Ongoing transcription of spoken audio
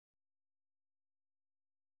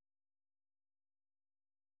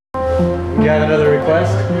You got another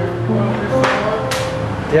request? Do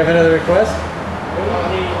you have another request?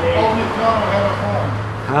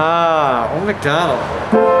 Ah, old McDonald.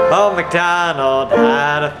 Old McDonald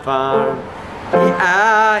had a farm.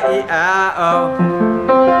 E-I-E-I-O.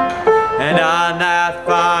 And on that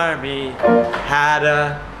farm he had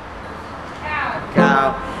a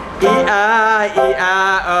cow.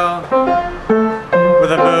 E-I-E-I-O.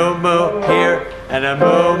 With a moo-moo here and a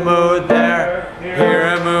moo-moo there. Here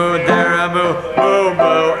a moo, there a moo,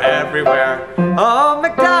 moo-moo everywhere. Old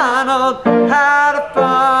McDonald had a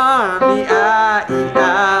farm.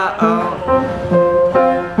 E-I-E-I-O.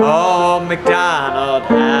 Old McDonald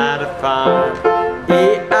had a farm.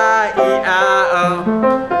 E-I-E-I-O.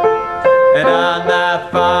 And on that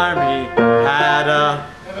farm he had a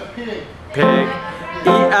pig.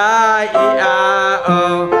 E-I-E-I-O.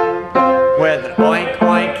 With an oink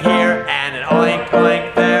oink here and an oink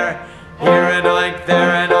oink there. Here an oink,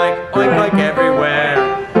 there an oink, oink oink everywhere.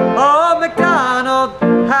 Old McDonald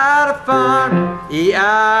had a farm.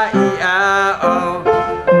 E-I-E-I-O.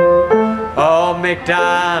 Old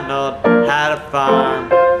McDonald had a farm.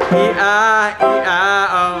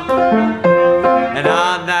 E-I-E-I-O. And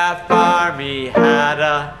on that farm he had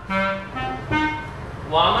a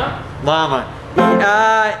llama. Llama.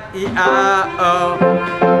 E-I-E-I-O.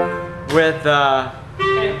 With a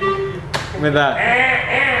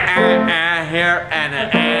here and an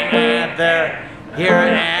there. Here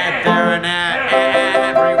and there and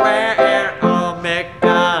everywhere. Old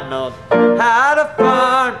McDonald had a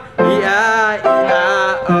farm.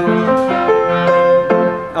 E-I-E-I-O.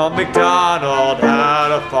 Old McDonald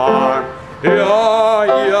had a farm.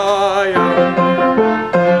 E-I-E-I-O.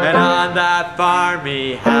 And on that farm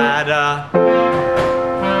he had a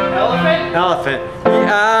elephant.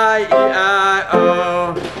 E-I-E-I-O.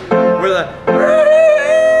 With a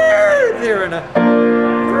there and a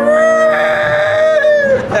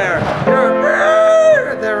there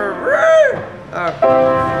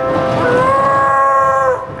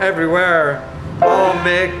everywhere. Old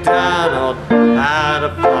McDonald had a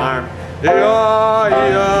farm. E-I-E-I-O.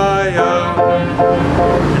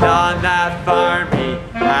 And on that farm he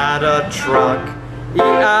had a truck.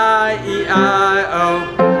 E-I-E-I-O.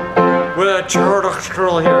 With a turtle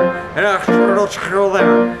scroll here and a turtle scroll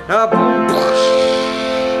there.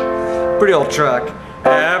 Pretty old truck.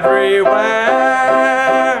 Everywhere.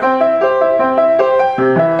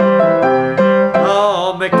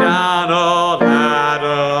 Old McDonald had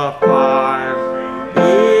a farm.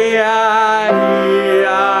 E-I-E-I-O.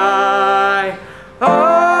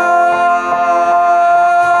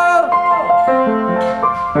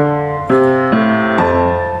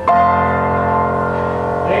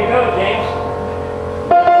 There you go, James.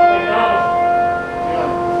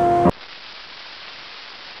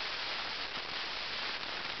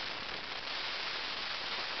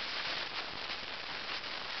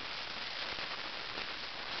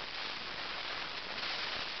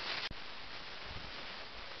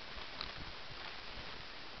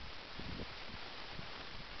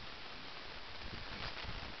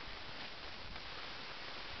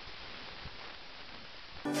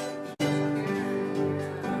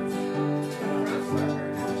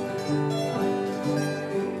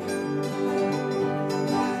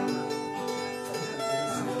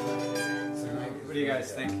 What do you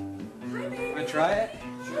guys think? Wanna try it?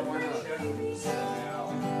 Sure, why not?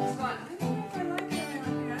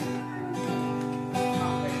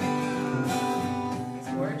 It's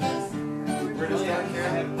gorgeous. We're just out here. I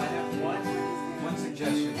have one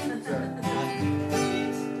suggestion.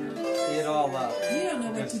 Eat it all up. You don't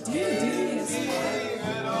know what to do, do you?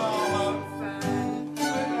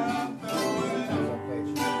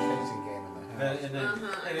 And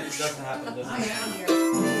it doesn't happen, does it?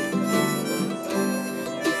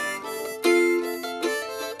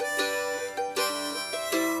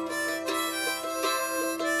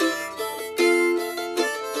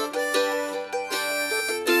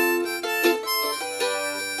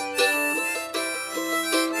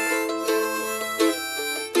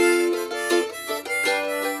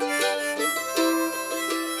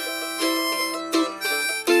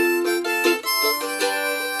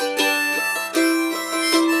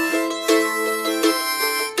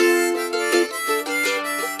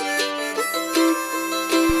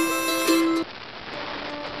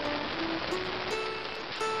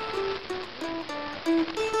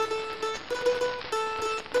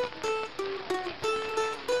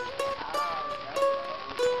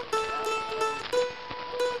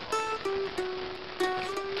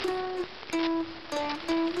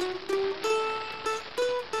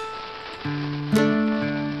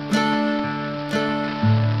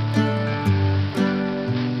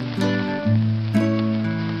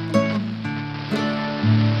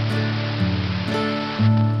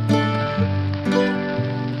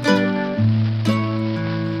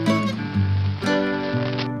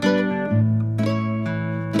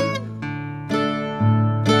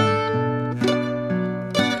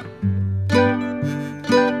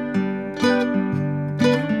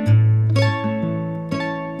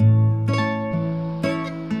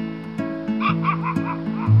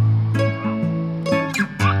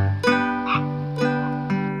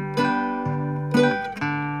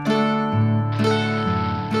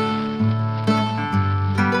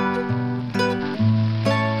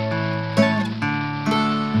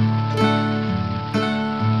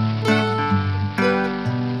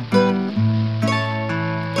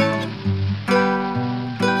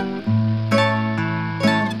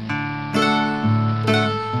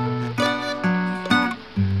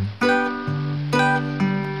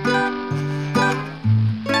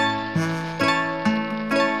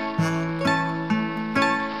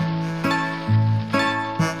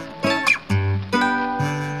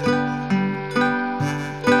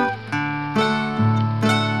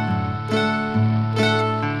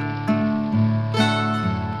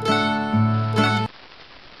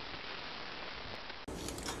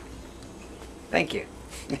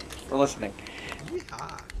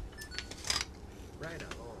 China.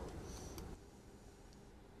 Oh.